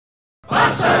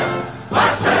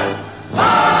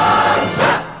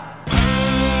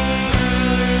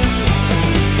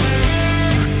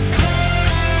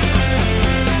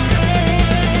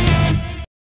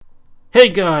Hey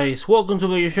guys, welcome to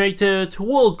Illustrated,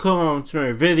 welcome to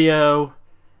another video.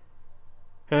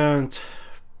 And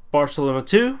Barcelona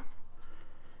 2,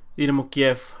 Dynamo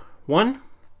Kyiv 1.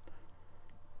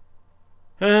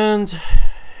 And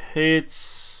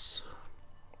it's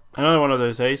another one of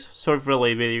those days. Sorry for the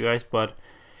late video guys, but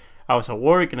I was at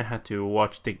work and I had to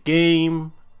watch the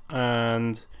game.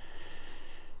 And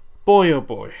boy oh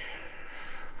boy.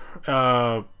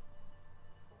 What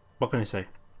can I say?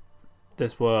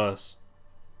 This was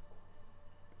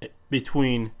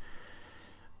between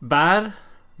bad,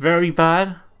 very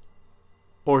bad,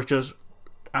 or just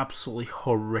absolutely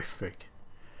horrific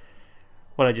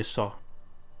what I just saw.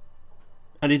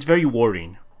 And it's very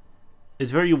worrying.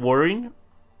 It's very worrying,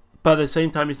 but at the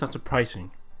same time it's not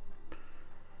surprising.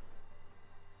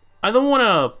 I don't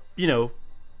want to,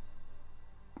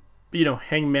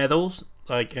 hang medals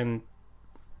like and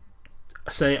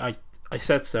say I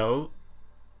said so,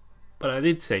 but I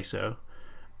did say so.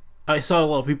 I saw a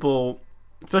lot of people,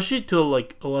 especially to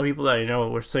like a lot of people that I know,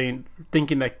 were thinking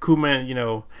that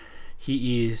Koeman,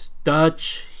 he is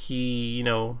Dutch. He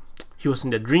was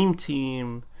in the dream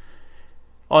team,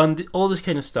 all this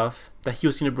kind of stuff. That he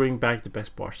was gonna bring back the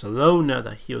best Barcelona.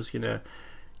 That he was gonna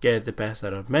get the best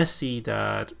out of Messi.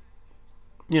 That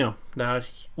that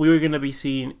we were gonna be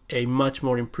seeing a much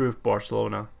more improved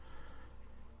Barcelona.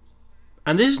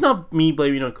 And this is not me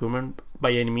blaming on Koeman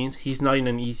by any means. He's not in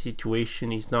an easy situation.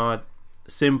 He's not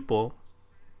simple.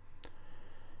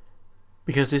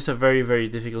 Because it's a very, very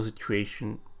difficult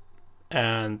situation.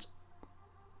 And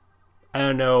I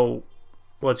don't know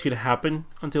what's going to happen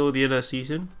until the end of the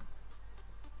season.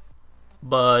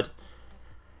 But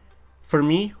for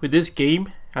me, with this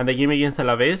game and the game against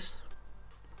Alaves,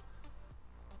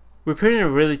 we're put in a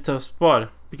really tough spot.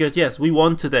 Because yes, we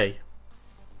won today.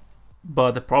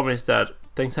 But the problem is that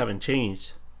things haven't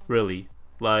changed, really.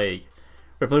 Like,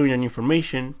 we're playing with new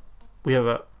formation. We have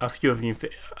a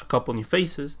couple new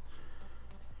faces.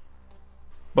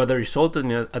 But the result at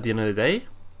the end of the day,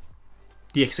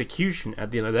 the execution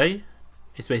at the end of the day,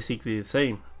 is basically the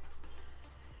same.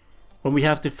 When we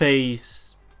have to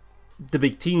face the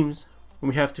big teams, when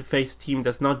we have to face a team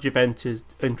that's not Juventus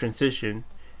in transition,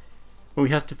 when we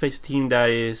have to face a team that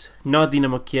is not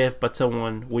Dynamo Kyiv but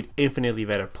someone with infinitely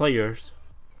better players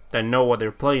that know what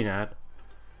they're playing at,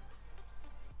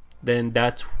 then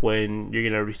that's when you're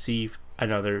gonna receive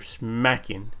another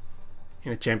smacking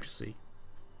in the Champions League.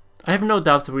 I have no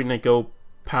doubt that we're gonna go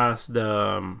past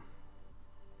the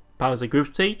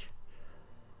group stage,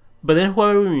 but then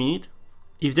whoever we meet,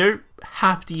 if they're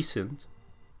half decent,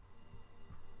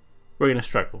 we're gonna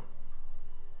struggle.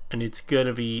 And it's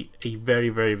gonna be a very,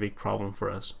 very big problem for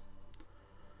us.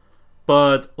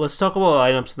 But let's talk about the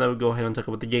lineups and then we'll go ahead and talk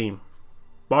about the game.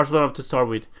 Barcelona up to start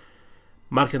with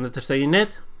marking the Ter Stegen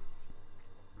net,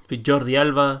 with Jordi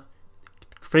Alba,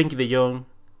 Frenkie de Jong,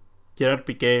 Gerard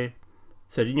Piqué,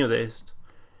 Serginho Dest.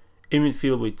 In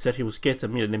midfield with Sergio Busquets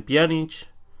and Milan Pjanic.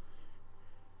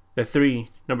 The three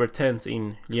number 10s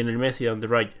in Lionel Messi on the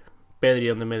right,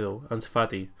 Pedri on the middle, Ansu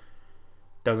Fati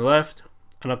down the left,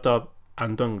 and up top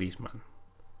Antoine Griezmann.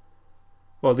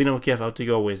 Well, Dynamo Kyiv out to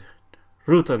go with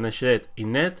Ruta Neshret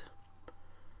in net,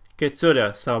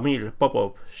 Ketsura, Saumil,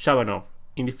 Popov, Shabanov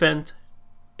in defense,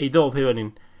 a double pivot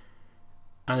in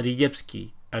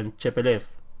Andrzejewski and Chepelev.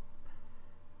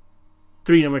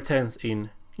 Three number 10s in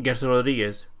Gerson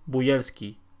Rodriguez,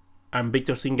 Bujelski, and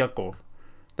Victor Singakov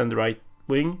down the right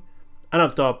wing, and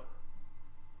up top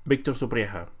Victor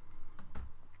Suprieja.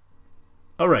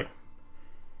 Alright.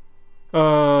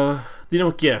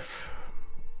 Dynamo Kyiv.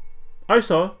 I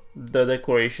saw the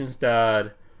declarations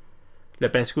that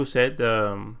Lepescu said,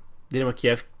 Dynamo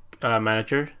Kyiv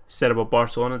manager said about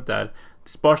Barcelona, that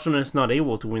this Barcelona is not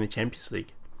able to win the Champions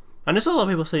League. And there's a lot of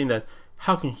people saying that,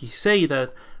 how can he say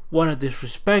that? What a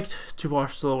disrespect to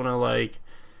Barcelona. Like,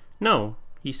 no,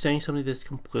 he's saying something that's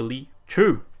completely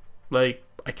true. Like,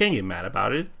 I can't get mad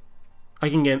about it. I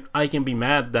can be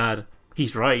mad that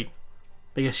he's right,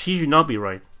 because he should not be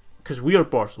right. Because we are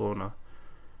Barcelona.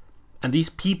 And these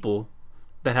people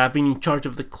that have been in charge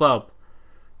of the club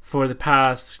for the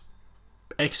past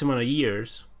X amount of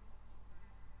years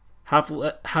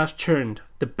have turned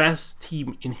the best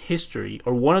team in history,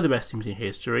 or one of the best teams in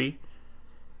history,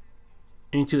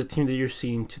 into the team that you're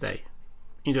seeing today.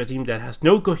 Into a team that has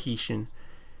no cohesion,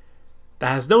 that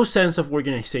has no sense of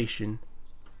organization,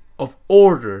 of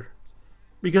order.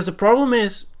 Because the problem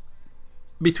is,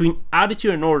 between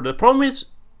attitude and order, the problem is,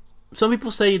 some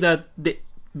people say that the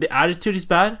attitude is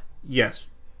bad. Yes,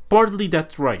 partly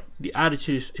that's right. The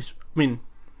attitude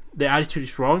the attitude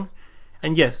is wrong.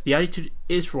 And yes, the attitude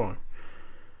is wrong.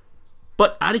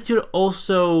 But attitude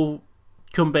also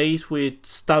conveys with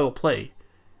style of play.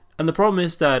 And the problem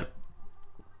is that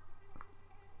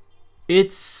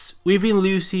we've been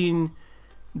losing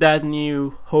that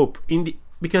new hope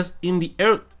because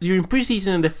during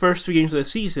preseason in the first 2 games of the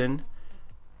season,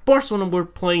 Barcelona were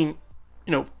playing,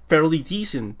 fairly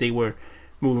decent. They were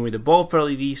moving with the ball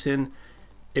fairly decent.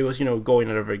 It was, going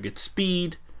at a very good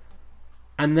speed.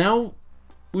 And now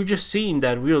we're just seeing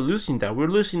that we're losing that. We're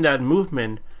losing that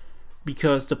movement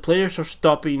because the players are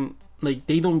stopping. Like,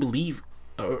 they don't believe,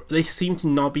 or they seem to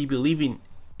not be believing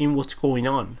in what's going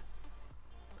on.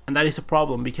 And that is a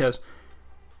problem because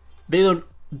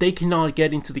they cannot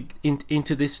get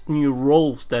into this new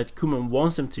roles that Koeman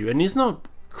wants them to. And it's not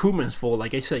Koeman's fault.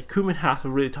 Like I said, Koeman has a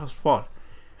really tough spot.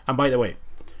 And by the way,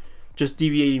 just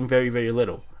deviating very, very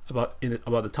little about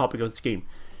the topic of this game.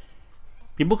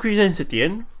 People criticize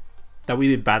Setien that we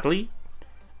did badly.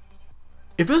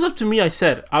 If it was up to me, I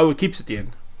said I would keep Setien.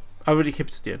 I would keep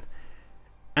Setien.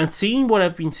 And seeing what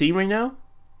I've been seeing right now,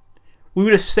 we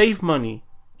would have saved money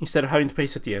instead of having to pay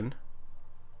Setien.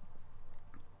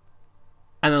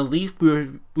 And at least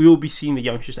we will be seeing the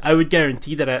youngsters. I would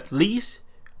guarantee that at least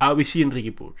I'll be seeing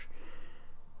Ricky Puig.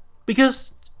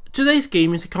 Because today's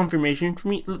game is a confirmation for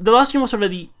me. The last game was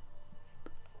already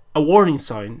a warning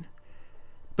sign.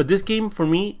 But this game, for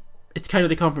me, it's kind of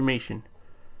the confirmation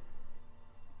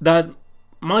that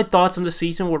my thoughts on the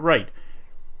season were right.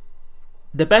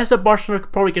 The best that Barcelona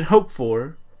probably can hope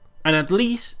for, and at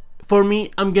least for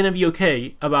me, I'm going to be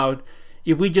okay about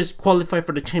if we just qualify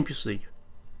for the Champions League.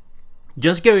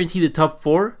 Just guarantee the top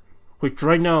 4, which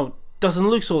right now doesn't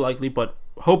look so likely, but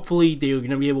hopefully they're going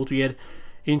to be able to get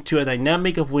into a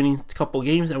dynamic of winning a couple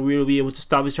games and we will be able to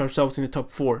establish ourselves in the top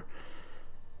 4.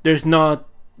 There's not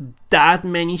that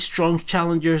many strong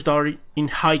challengers that are in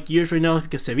high gears right now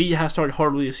because Sevilla has started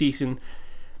horribly the season.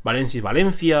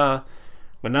 Valencia.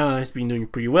 Granada has been doing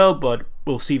pretty well, but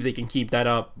we'll see if they can keep that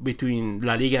up between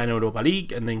La Liga and Europa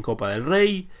League and then Copa del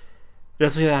Rey. Real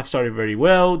Sociedad have started very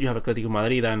well. You have Atletico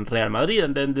Madrid and Real Madrid,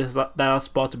 and then there's that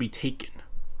spot to be taken.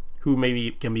 Who maybe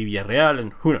can be Villarreal,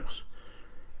 and who knows.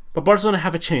 But Barcelona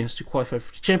have a chance to qualify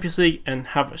for the Champions League and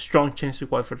have a strong chance to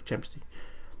qualify for the Champions League.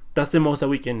 That's the most that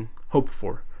we can hope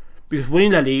for. Because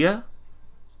winning La Liga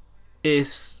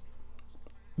is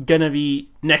gonna be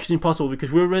next to impossible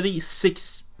because we're already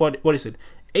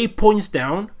 8 points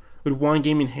down with 1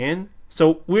 game in hand.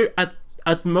 So we're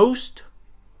at most,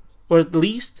 or at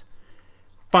least,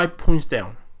 5 points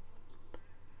down.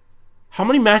 How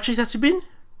many matches has it been?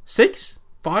 6?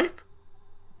 5?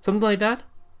 Something like that?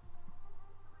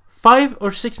 5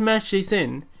 or 6 matches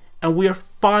in, and we are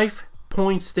 5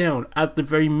 points down at the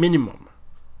very minimum.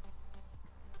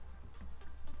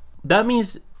 That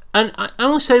means, and I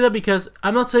don't say that because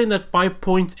I'm not saying that 5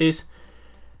 points is,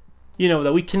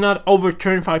 that we cannot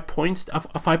overturn 5 points, a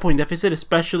 5-point deficit,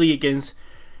 especially against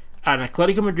an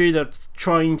Atletico Madrid that's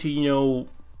trying to,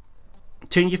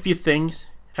 change a few things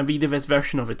and be the best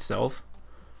version of itself.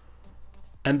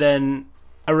 And then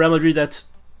a Real Madrid that's,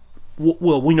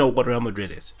 well, we know what Real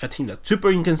Madrid is. A team that's super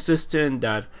inconsistent,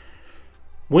 that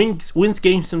wins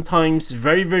games sometimes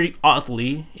very, very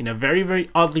oddly, in a very, very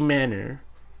oddly manner,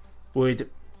 with,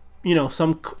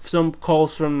 some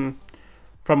calls from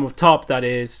up top that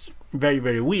is very,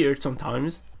 very weird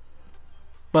sometimes.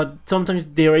 But sometimes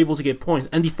they're able to get points.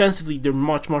 And defensively, they're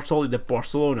much more solid than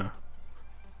Barcelona.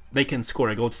 They can score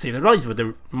a goal to save their lives, but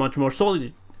they're much more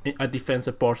solid at defense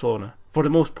than Barcelona, for the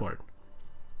most part.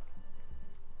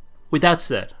 With that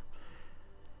said,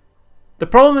 the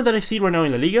problem that I see right now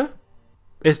in La Liga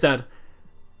is that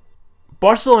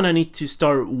Barcelona need to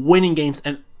start winning games,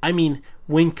 and I mean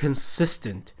win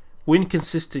consistent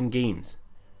games.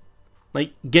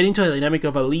 Like, get into a dynamic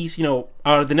of at least,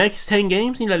 are the next 10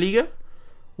 games in La Liga,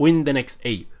 win the next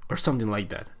 8 or something like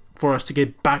that, for us to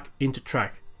get back into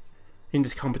track in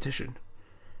this competition.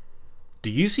 Do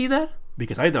you see that?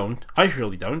 Because I don't. I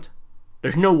surely don't.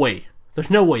 There's no way.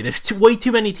 There's way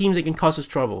too many teams that can cause us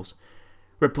troubles.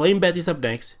 We're playing Betis up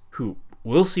next, who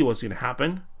we'll see what's going to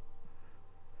happen.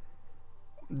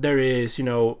 There is,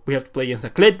 we have to play against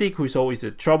Athletic, who is always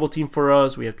a trouble team for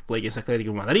us. We have to play against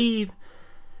Atletico Madrid.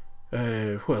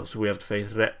 Who else do we have to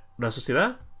face? Real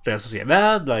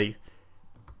Sociedad. Like,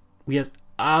 we have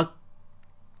a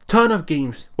ton of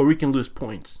games where we can lose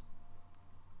points.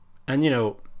 And,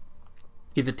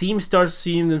 if the team starts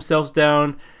seeing themselves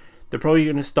down, they're probably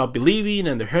going to stop believing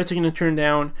and their hearts are going to turn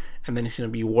down, and then it's going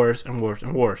to be worse and worse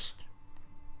and worse.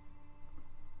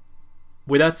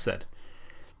 With that said,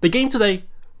 the game today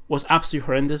was absolutely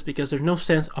horrendous because there's no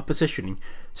sense of positioning.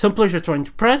 Some players are trying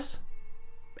to press,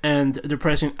 and they're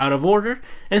pressing out of order,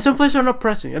 and some players are not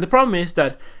pressing. And the problem is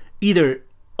that either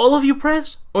all of you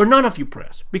press or none of you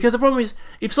press. Because the problem is,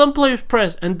 if some players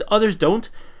press and the others don't,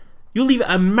 you leave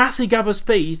a massive gap of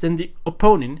space and the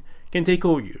opponent can take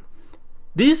over you.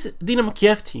 This Dynamo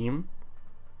Kyiv team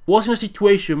was in a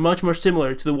situation much more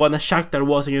similar to the one that Shakhtar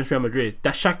was against Real Madrid.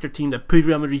 That Shakhtar team that put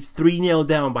Real Madrid 3-0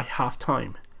 down by half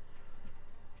time.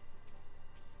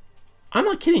 I'm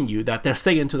not kidding you that Ter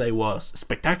Stegen today was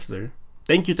spectacular.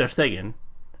 Thank you, Ter Stegen,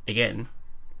 again.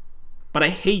 But I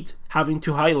hate having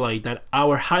to highlight that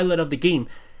our highlight of the game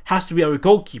has to be our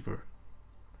goalkeeper.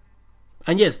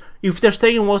 And yes, if Ter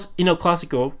Stegen was in El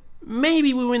Clasico,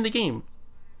 maybe we win the game.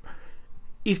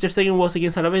 If Ter Stegen was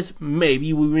against Alaves,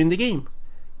 maybe we win the game.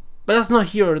 But that's not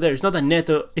here or there. It's not that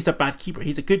Neto is a bad keeper.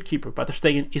 He's a good keeper, but Ter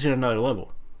Stegen is at another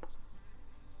level.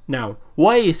 Now,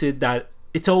 why is it that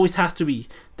it always has to be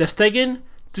Ter Stegen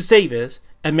to save us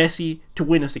and Messi to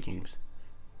win us the games?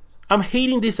 I'm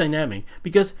hating this dynamic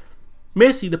because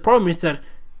Messi, the problem is that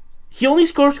he only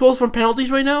scores goals from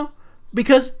penalties right now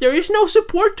because there is no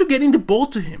support to getting the ball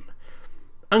to him.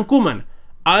 And Koeman,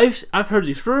 I've heard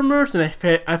these rumors, and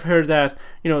I've heard that,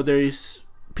 you know, there is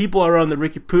people around the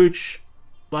Riqui Puig,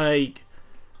 like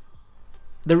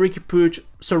the Riqui Puig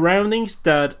surroundings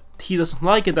that he doesn't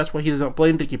like, and that's why he doesn't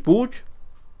play Riqui Puig.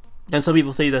 And some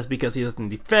people say that's because he doesn't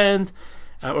defend,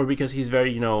 or because he's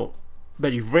very, you know,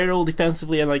 very virile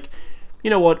defensively. And like, you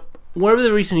know what? Whatever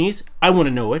the reason is, I want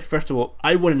to know it. First of all,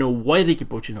 I want to know why Riqui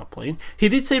Puig is not playing. He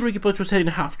did say Riqui Puig was having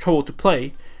half trouble to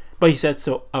play, but he said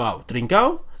so about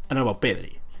Trincao and about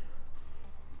Pedri.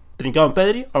 Trincao and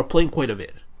Pedri are playing quite a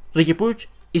bit. Riqui Puig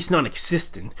is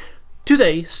non-existent.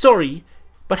 Today, sorry,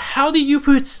 but how did you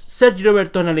put Sergio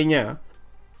Roberto and Aleñá?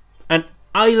 And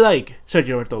I like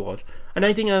Sergio Roberto a lot, and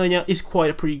I think Aleñá is quite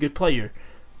a pretty good player.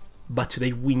 But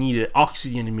today we needed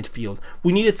oxygen in midfield.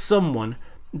 We needed someone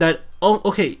that,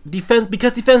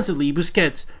 because defensively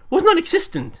Busquets was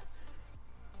non-existent.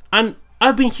 And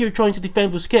I've been here trying to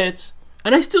defend Busquets,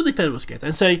 and I still defend Busquets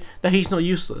and say that he's not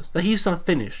useless, that he's not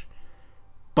finished.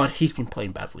 But he's been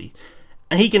playing badly,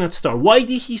 and he cannot start. Why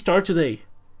did he start today?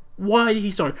 Why did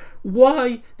he start?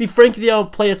 Why did Frenkie de Jong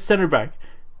play at center back?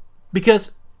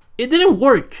 Because it didn't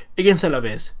work against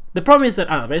Alaves. The problem is that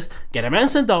Alaves get a man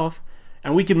sent off,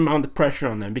 and we can mount the pressure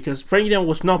on them, because Frenkie de Jong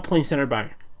was not playing center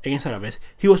back against Alaves.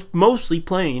 He was mostly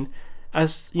playing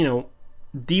as, you know,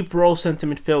 deep role center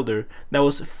midfielder that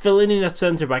was filling in at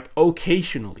center back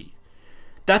occasionally.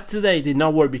 That today did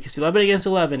not work, because 11 against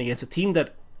 11 against a team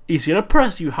that is going to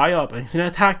press you high up and is going to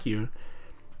attack you.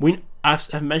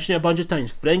 I've mentioned it a bunch of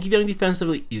times, Frenkie de Jong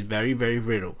defensively is very, very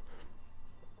brittle.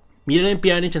 Milan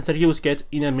Pjanic and Sergio Busquets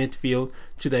in a midfield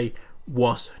today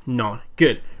was not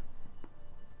good.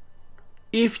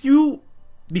 If you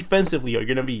defensively are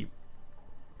going to be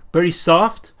very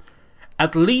soft,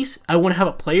 at least I want to have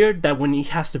a player that when he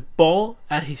has the ball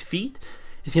at his feet,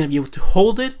 is going to be able to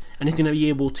hold it, and he's going to be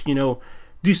able to, you know,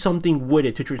 do something with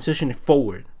it to transition it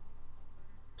forward.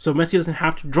 So Messi doesn't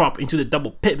have to drop into the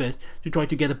double pivot to try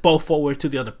to get the ball forward to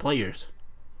the other players.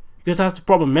 Because that's the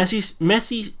problem.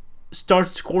 Messi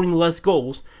starts scoring less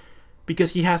goals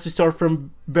because he has to start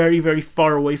from very, very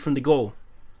far away from the goal.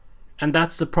 And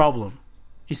that's the problem.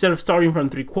 Instead of starting from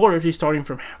 3/4, he's starting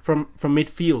from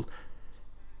midfield.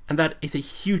 And that is a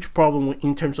huge problem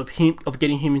in terms of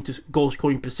getting him into goal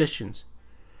scoring positions.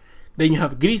 Then you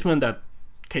have Griezmann that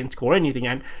can't score anything.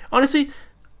 And honestly,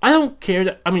 I don't care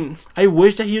that, I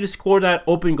wish that he would score that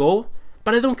open goal,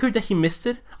 but I don't care that he missed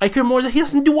it. I care more that he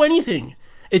doesn't do anything.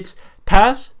 It's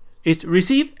pass, it's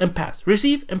receive and pass,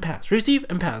 receive and pass, receive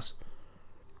and pass.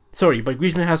 Sorry, but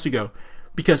Griezmann has to go,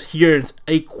 because he earns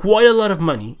quite a lot of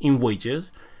money in wages,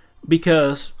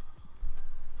 because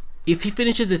if he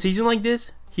finishes the season like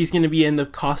this, he's going to end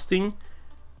up costing.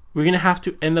 We're going to have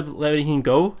to end up letting him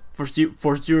go for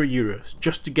 €0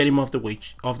 just to get him off the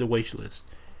wage list.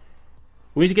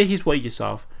 We need to get his wages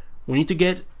off. We need to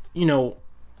get, you know,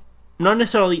 not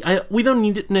necessarily, we don't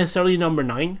need necessarily number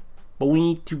 9, but we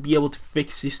need to be able to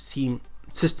fix this team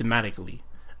systematically.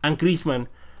 And Griezmann,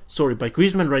 sorry, but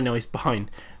Griezmann right now is behind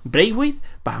Braithwaite,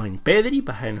 behind Pedri,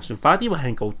 behind Ansu Fati,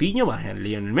 behind Coutinho, behind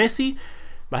Lionel Messi,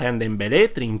 behind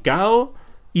Dembélé, Trincao,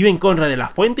 even Conrad de la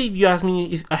Fuente, if you ask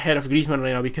me, is ahead of Griezmann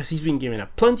right now, because he's been given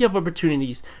plenty of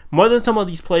opportunities, more than some of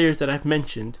these players that I've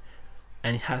mentioned,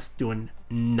 and he has done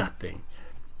nothing.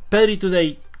 Pedri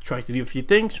today tried to do a few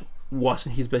things,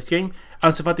 wasn't his best game.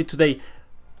 Ansu Fati today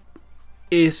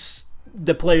is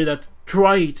the player that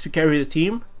tried to carry the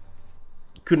team,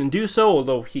 couldn't do so,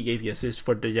 although he gave the assist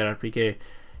for the Gerard Piqué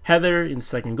header in the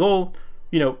second goal.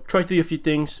 You know, tried to do a few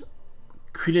things,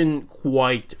 couldn't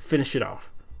quite finish it off,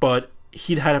 but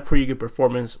he had a pretty good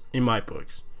performance in my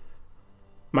books.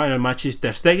 My match is Ter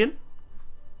Stegen.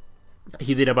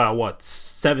 He did about what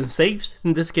 7 saves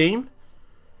in this game.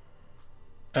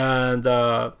 And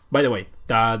by the way,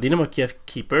 the Dynamo Kyiv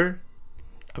keeper,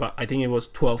 I think it was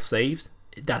 12 saves.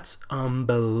 That's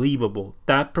unbelievable.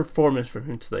 That performance from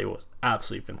him today was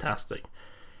absolutely fantastic.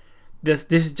 This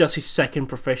is just his second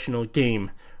professional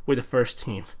game with the first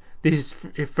team. This is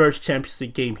his first Champions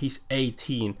League game. He's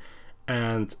 18,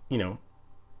 and you know,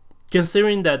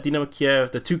 considering that Dynamo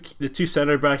Kyiv, the two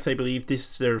center backs, I believe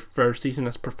this is their first season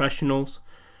as professionals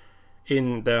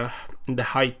in the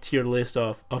high tier list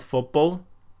of football,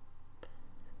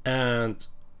 and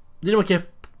Dynamo Kyiv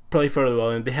played fairly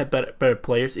well, and they had better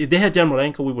players. If they had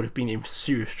Yarmolenko, we would have been in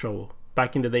serious trouble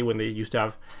back in the day when they used to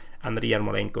have Andriy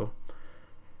Yarmolenko.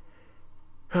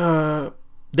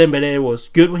 Dembele was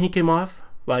good when he came off.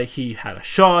 Like, he had a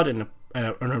shot and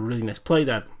a really nice play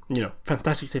that, you know,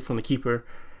 fantastic save from the keeper.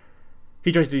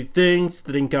 He tried to do things,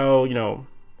 didn't go, you know,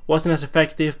 wasn't as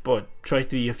effective, but tried to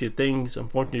do a few things.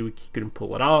 Unfortunately, he couldn't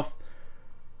pull it off.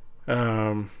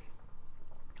 Alenya,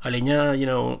 you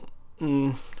know,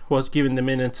 was given the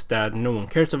minutes that no one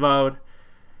cares about.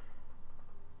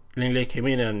 Lenglet came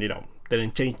in and, you know,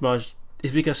 didn't change much.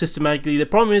 It's because systematically, the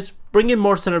problem is bringing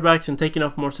more center backs and taking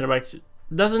off more center backs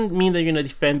doesn't mean that you're gonna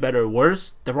defend better or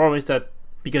worse. The problem is that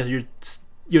because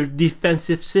your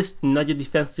defensive system, not your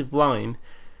defensive line,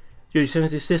 your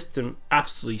defensive system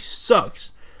absolutely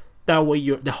sucks. That way,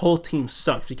 the whole team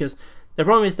sucks, because the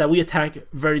problem is that we attack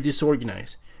very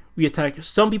disorganized. We attack,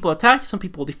 some people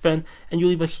defend, and you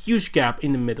leave a huge gap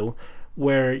in the middle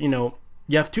where, you know,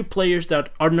 you have two players that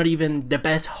are not even the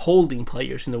best holding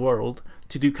players in the world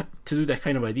to do that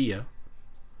kind of idea,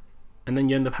 and then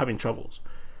you end up having troubles.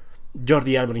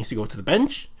 Jordi Alba needs to go to the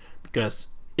bench because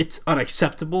it's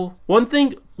unacceptable. One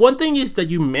thing is that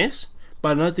you miss,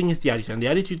 but another thing is the attitude. And the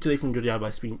attitude today from Jordi Alba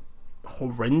has been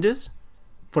horrendous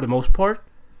for the most part.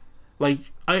 Like,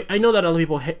 I know that a lot of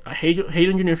people hate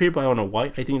on Junior Firpo, but I don't know why.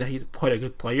 I think that he's quite a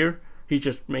good player. He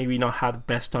just maybe not had the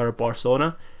best start at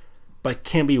Barcelona, but it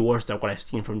can't be worse than what I've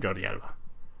seen from Jordi Alba.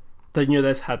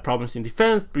 Terniodes had problems in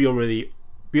defense. We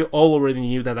all already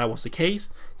knew that was the case.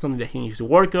 Something that he needs to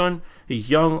work on. He's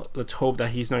young. Let's hope that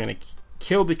he's not going to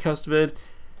kill because of it.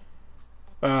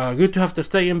 Good to have Ter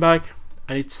Stegen back.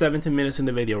 And it's 17 minutes in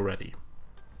the video already.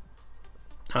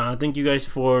 Thank you guys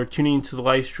for tuning into the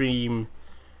live stream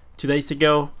 2 days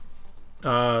ago.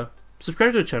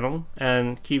 Subscribe to the channel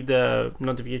and keep the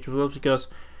notifications up, because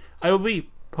I will be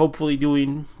hopefully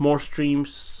doing more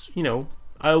streams. You know,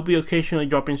 I will be occasionally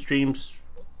dropping streams,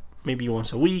 maybe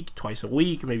once a week, twice a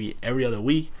week, maybe every other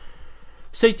week.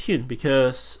 Stay tuned,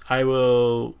 because I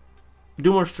will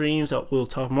do more streams. We'll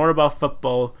talk more about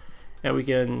football, and we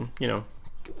can, you know,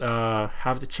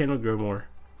 have the channel grow more.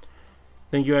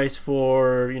 Thank you guys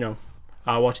for, you know,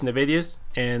 watching the videos,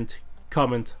 and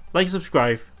comment, like,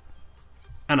 subscribe,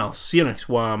 and I'll see you next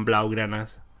one,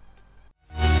 Blaugranas.